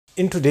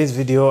In today's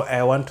video,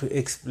 I want to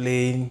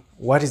explain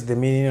what is the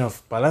meaning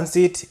of balance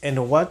sheet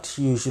and what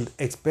you should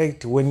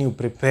expect when you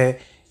prepare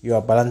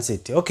your balance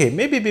sheet. Okay,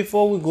 maybe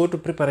before we go to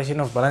preparation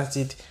of balance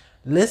sheet,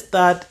 let's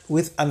start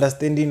with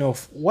understanding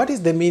of what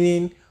is the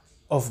meaning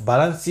of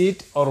balance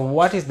sheet, or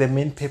what is the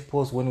main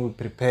purpose when we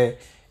prepare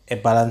a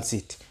balance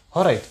sheet.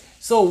 All right,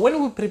 so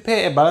when we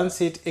prepare a balance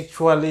sheet,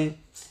 actually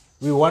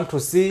we want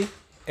to see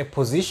a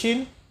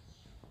position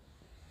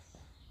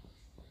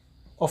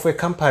of a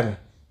company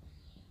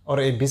or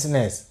a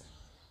business.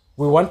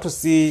 We want to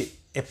see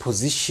a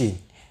position.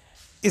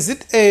 Is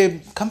it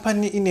a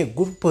company in a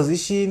good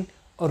position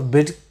or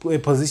bad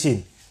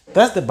position?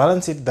 That's the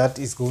balance sheet that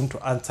is going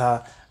to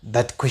answer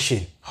that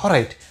question. All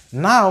right,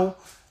 now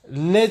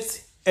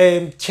let's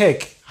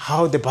check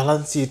how the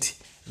balance sheet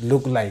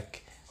look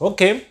like.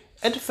 Okay,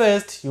 at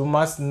first you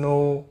must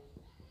know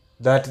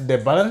that the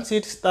balance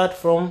sheet start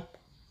from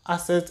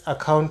assets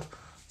account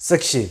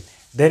section.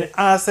 Then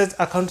asset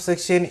account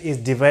section is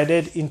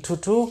divided into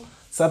two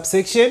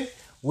subsection,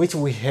 which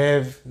we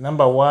have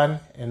number one,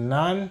 a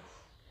non-current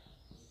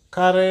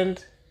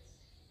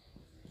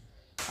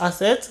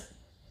asset,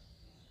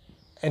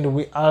 and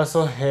we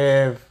also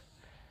have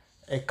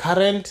a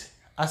current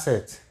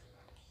asset.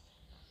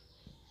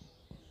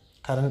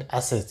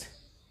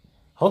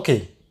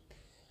 Okay,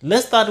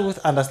 let's start with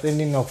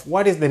understanding of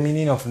what is the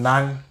meaning of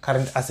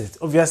non-current assets.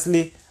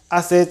 Obviously,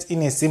 assets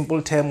in a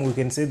simple term, we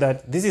can say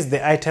that this is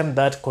the item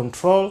that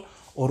control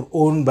or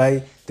owned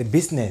by the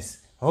business.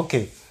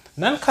 Okay,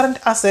 non-current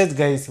assets,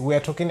 guys, we are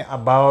talking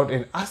about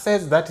an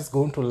asset that is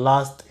going to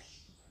last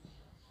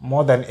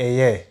more than a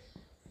year.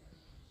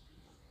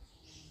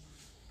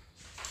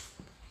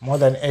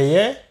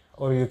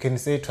 Or you can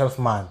say 12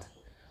 months.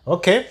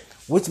 Okay,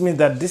 which means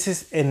that this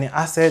is an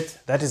asset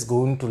that is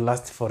going to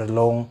last for a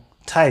long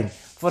time.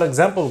 For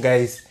example,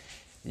 guys,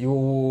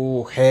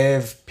 you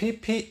have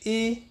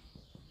PPE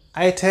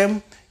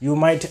item. You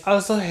might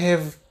also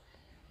have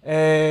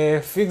a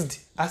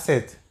fixed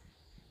asset.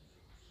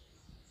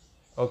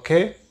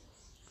 Okay,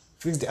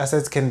 fixed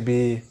assets can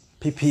be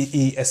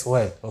PPE as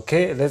well.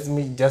 Okay, let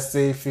me just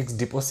say fixed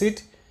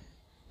deposit.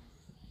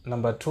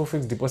 Number two,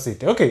 fixed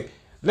deposit. Okay,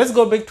 let's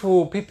go back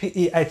to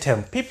PPE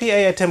item.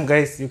 PPE item,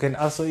 guys, you can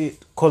also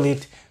call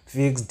it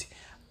fixed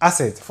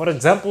asset. For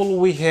example,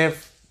 we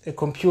have a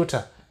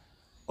computer.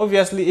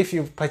 Obviously, if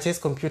you purchase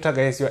computer,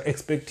 guys, you're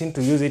expecting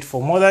to use it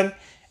for more than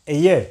a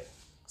year.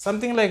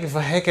 Something like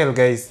vehicle,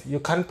 guys, you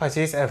can't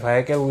purchase a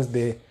vehicle with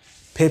the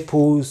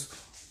purpose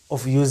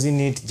of using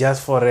it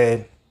just for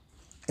a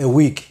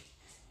week.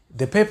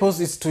 The purpose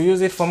is to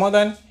use it for more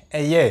than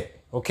a year.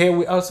 Okay,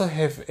 we also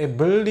have a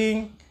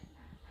building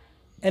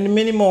and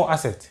many more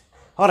assets.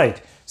 All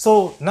right,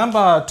 so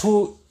number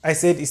two, I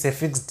said, is a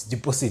fixed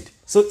deposit.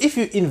 So if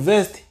you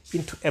invest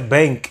into a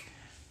bank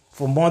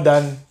for more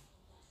than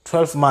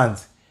 12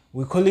 months,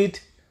 we call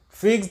it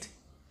fixed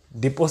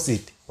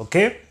deposit.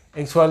 Okay,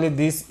 actually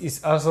this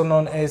is also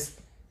known as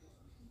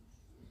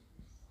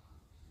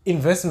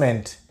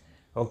investment.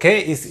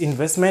 Okay, it's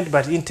investment,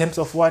 but in terms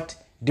of what?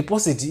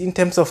 Deposit, in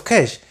terms of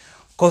cash.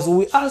 Because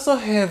we also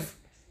have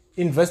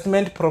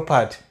investment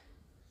property.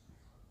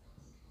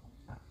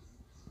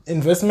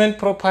 Investment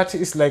property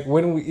is like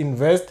when we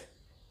invest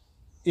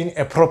in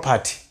a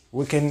property.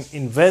 We can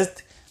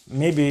invest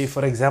maybe,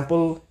 for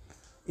example,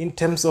 in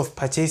terms of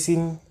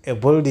purchasing a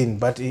building,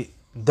 but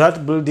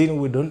that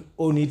building we don't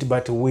own it,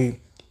 but we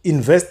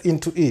invest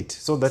into it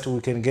so that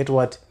we can get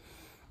what?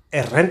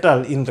 A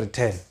rental in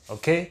return.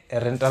 Okay, a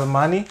rental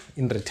money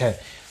in return.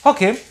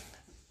 Okay,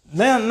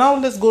 now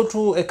let's go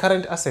to a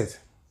current asset.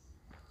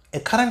 A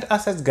current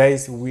asset,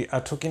 guys, we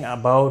are talking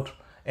about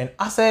an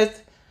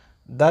asset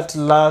that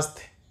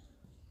lasts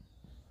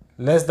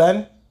less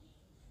than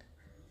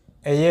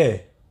a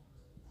year.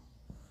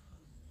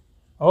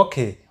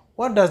 Okay,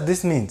 what does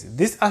this mean?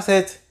 This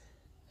asset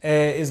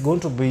is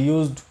going to be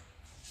used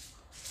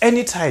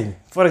anytime.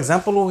 For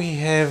example, we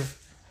have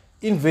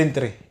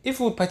inventory. If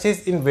we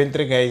purchase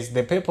inventory, guys,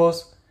 the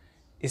purpose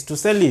is to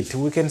sell it.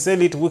 We can sell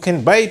it, we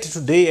can buy it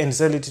today and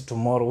sell it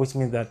tomorrow, which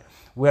means that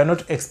we are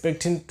not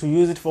expecting to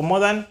use it for more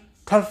than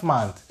 12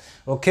 months.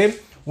 Okay,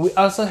 we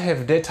also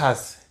have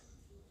debtors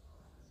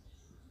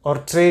or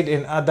trade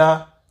and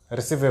other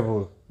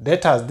receivable.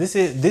 Debtors,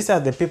 these are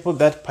the people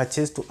that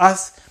purchase to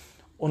us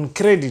on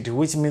credit,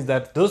 which means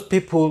that those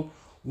people,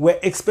 we're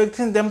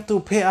expecting them to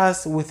pay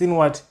us within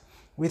what?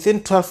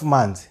 Within 12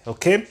 months.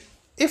 Okay,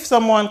 if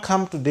someone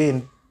come today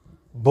and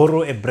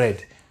borrow a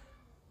bread,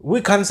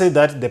 we can't say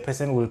that the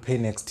person will pay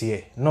next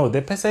year. No,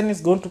 the person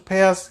is going to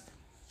pay us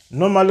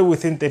normally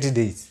within 30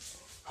 days.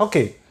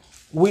 Okay,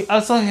 we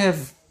also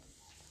have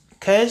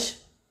cash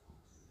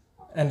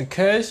and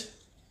cash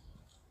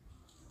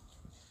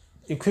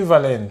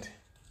equivalent.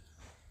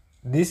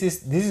 This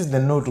is the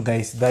note,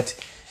 guys, that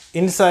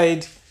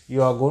inside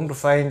you are going to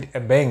find a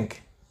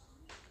bank.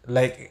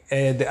 Like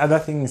the other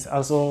thing is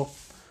also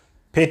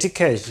petty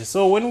cash.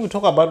 So when we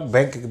talk about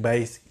bank,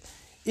 guys,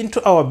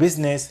 into our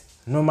business,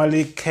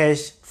 normally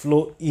cash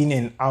flow in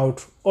and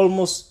out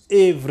almost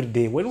every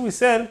day. When we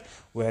sell,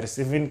 we are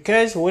receiving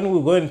cash. When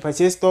we go and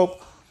purchase stock,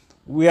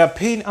 we are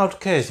paying out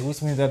cash,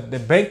 which means that the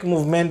bank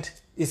movement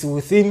is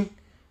within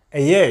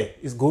a year.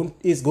 It's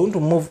going to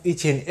move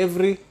each and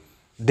every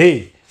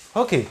day.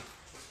 Okay,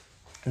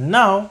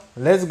 now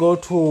let's go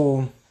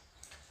to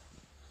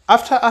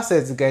after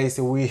assets, guys.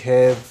 We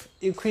have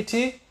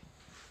equity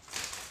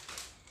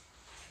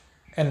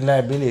and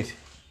liability.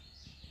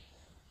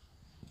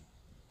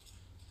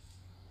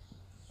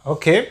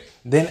 Okay,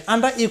 then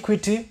under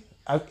equity,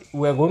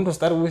 we are going to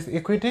start with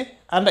equity.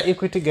 Under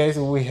equity, guys,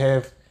 we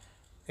have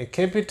a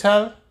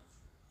capital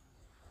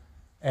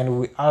and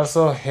we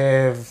also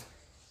have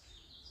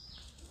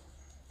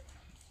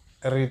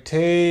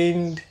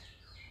retained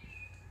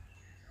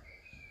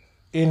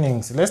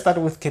earnings. Let's start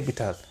with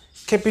capital.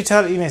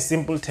 Capital, in a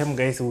simple term,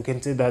 guys, we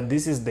can say that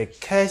this is the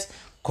cash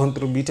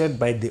contributed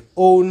by the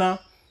owner,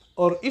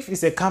 or if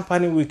it's a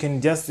company, we can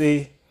just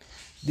say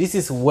this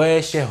is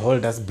where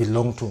shareholders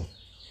belong to.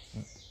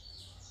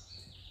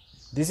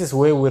 This is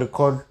where we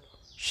record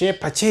share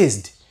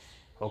purchased.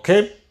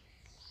 Okay,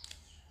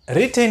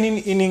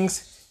 retaining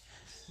earnings,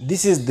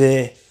 this is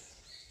the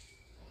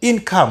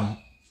income,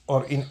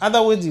 or in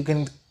other words, you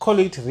can call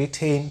it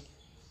retained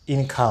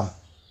income.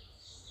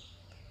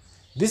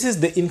 This is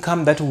the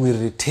income that we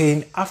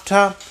retain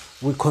after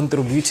we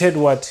contributed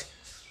what?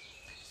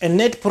 A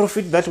net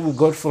profit that we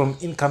got from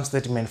income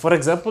statement. For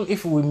example,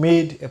 if we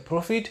made a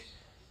profit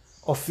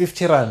of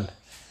 50 Rand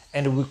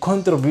and we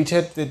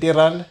contributed 30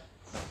 Rand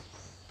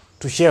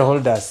to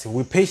shareholders,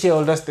 we pay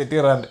shareholders 30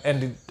 Rand,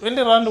 and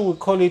 20 Rand we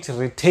call it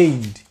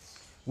retained.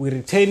 We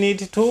retain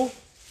it to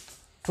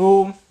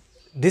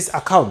this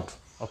account,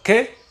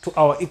 okay, to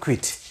our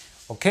equity.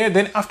 Okay,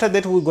 then after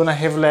that we're gonna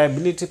have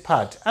liability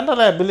part. Under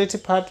liability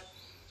part,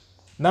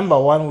 number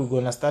one, we're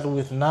gonna start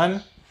with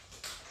non-current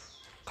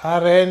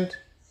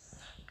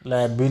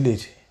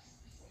liability.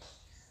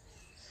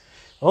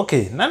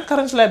 Okay,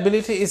 non-current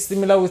liability is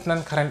similar with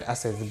non-current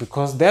assets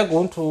because they're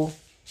going to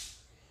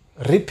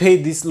repay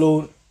this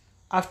loan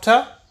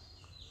after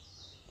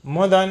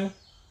more than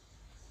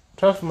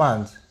 12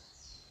 months.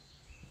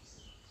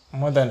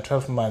 More than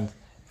 12 months.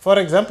 For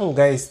example,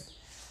 guys,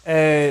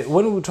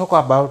 when we talk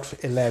about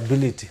a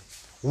liability,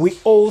 we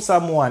owe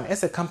someone.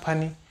 As a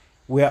company,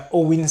 we are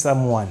owing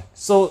someone.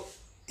 So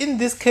in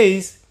this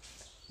case,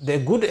 the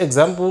good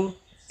example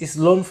is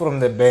loan from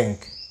the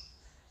bank.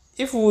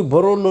 If we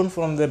borrow loan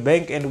from the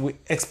bank and we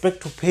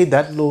expect to pay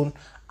that loan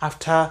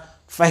after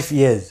 5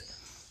 years,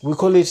 we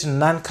call it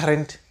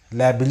non-current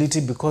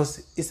liability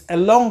because it's a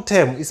long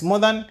term. It's more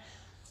than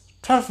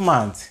 12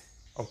 months.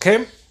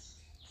 Okay,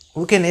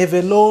 we can have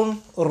a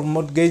loan or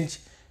mortgage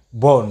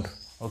bond.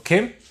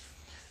 Okay,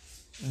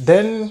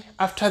 then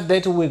after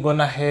that we're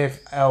gonna have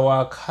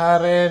our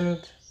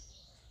current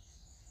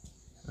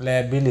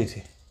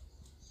liability.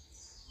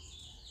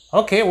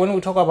 Okay, when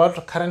we talk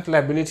about current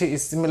liability,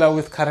 it's similar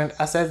with current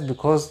assets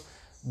because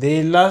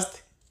they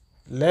last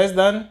less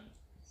than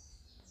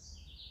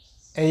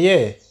a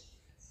year.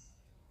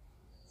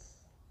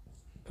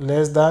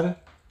 Less than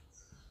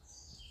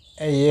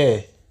a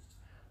year.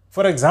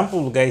 For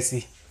example, guys,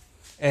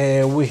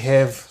 we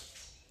have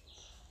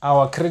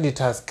our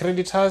creditors.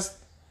 Creditors,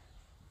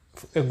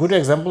 a good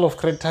example of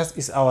creditors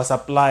is our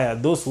supplier,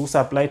 those who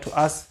supply to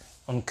us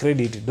on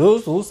credit,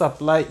 those who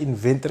supply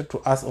inventory to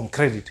us on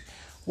credit.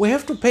 We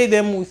have to pay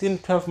them within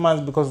 12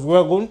 months because we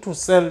are going to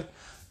sell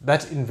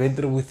that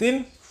inventory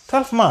within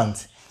 12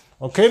 months.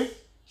 Okay,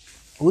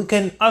 we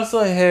can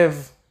also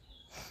have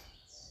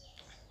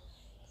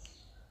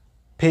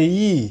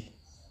payee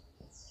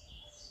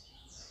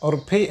or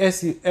pay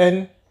as you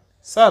earn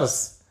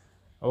SARS.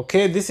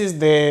 Okay, this is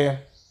the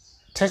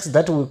tax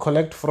that we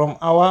collect from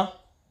our,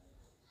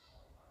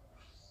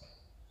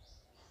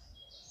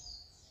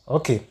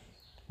 okay,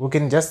 we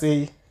can just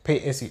say pay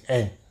as you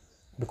earn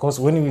because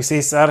when we say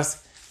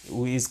SARS,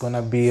 it's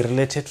gonna be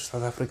related to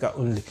South Africa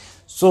only.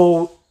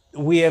 So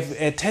we have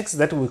a tax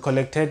that we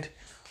collected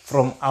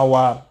from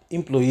our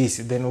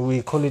employees, then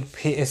we call it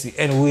pay as you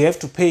earn. We have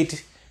to pay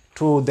it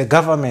to the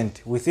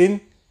government within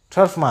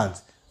 12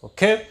 months.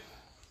 Okay,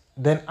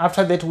 then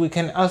after that we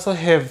can also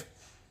have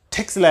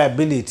tax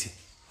liability.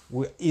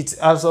 It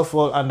also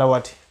fall under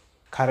what?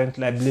 Current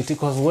liability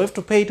because we have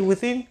to pay it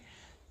within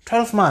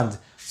 12 months.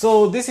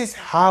 So this is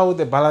how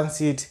the balance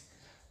sheet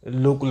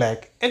look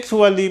like.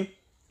 Actually,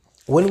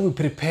 when we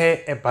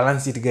prepare a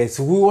balance sheet, guys,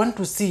 we want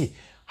to see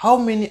how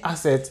many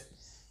assets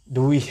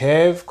do we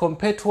have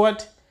compared to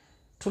what?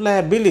 To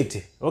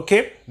liability.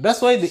 Okay,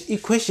 that's why the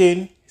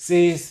equation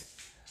says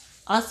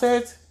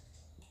asset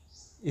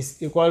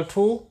is equal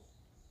to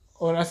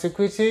owner's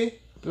equity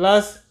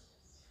plus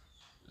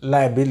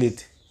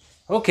liability.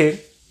 Okay,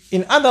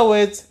 in other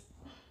words,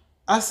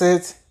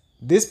 assets,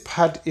 this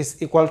part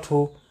is equal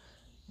to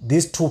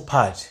these two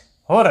parts.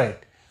 All right,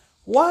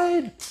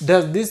 why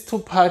does this two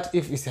part,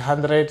 if it's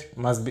 100,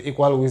 must be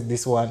equal with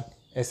this one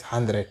as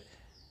 100?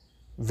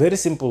 Very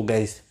simple,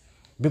 guys,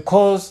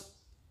 because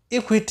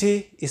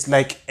equity is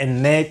like a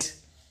net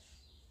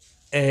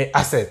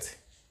asset.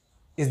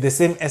 Is the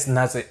same as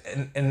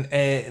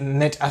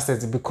net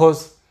assets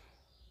because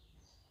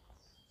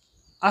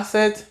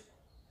asset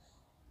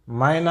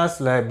minus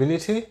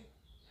liability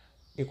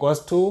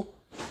equals to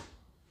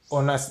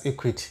owner's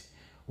equity,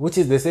 which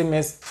is the same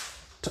as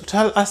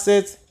total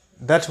assets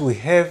that we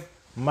have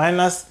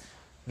minus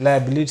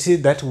liability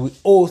that we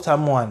owe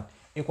someone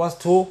equals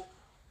to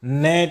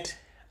net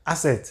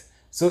assets.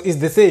 So it's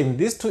the same.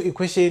 These two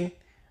equations,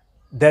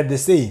 they're the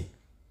same.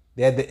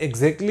 They're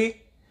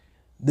exactly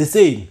the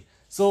same.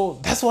 So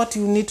that's what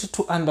you need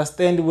to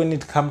understand when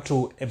it comes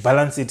to a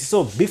balance sheet.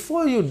 So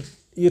before you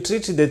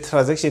treat the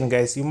transaction,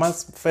 guys, you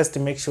must first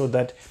make sure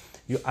that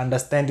you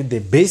understand the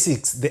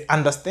basics, the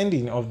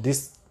understanding of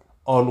this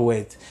all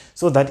words,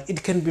 so that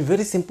it can be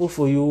very simple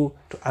for you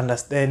to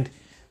understand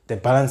the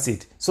balance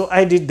sheet. So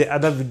I did the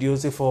other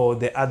videos for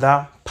the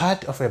other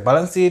part of a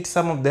balance sheet.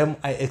 Some of them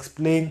I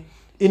explain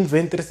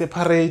inventory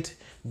separate,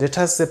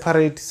 data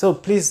separate. So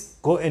please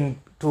go and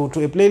to a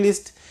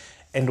playlist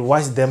and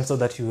watch them so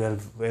that you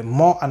have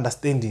more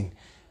understanding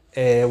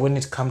when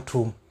it comes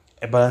to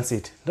a balance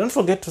sheet. Don't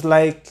forget to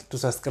like, to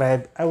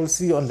subscribe. I will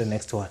see you on the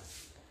next one.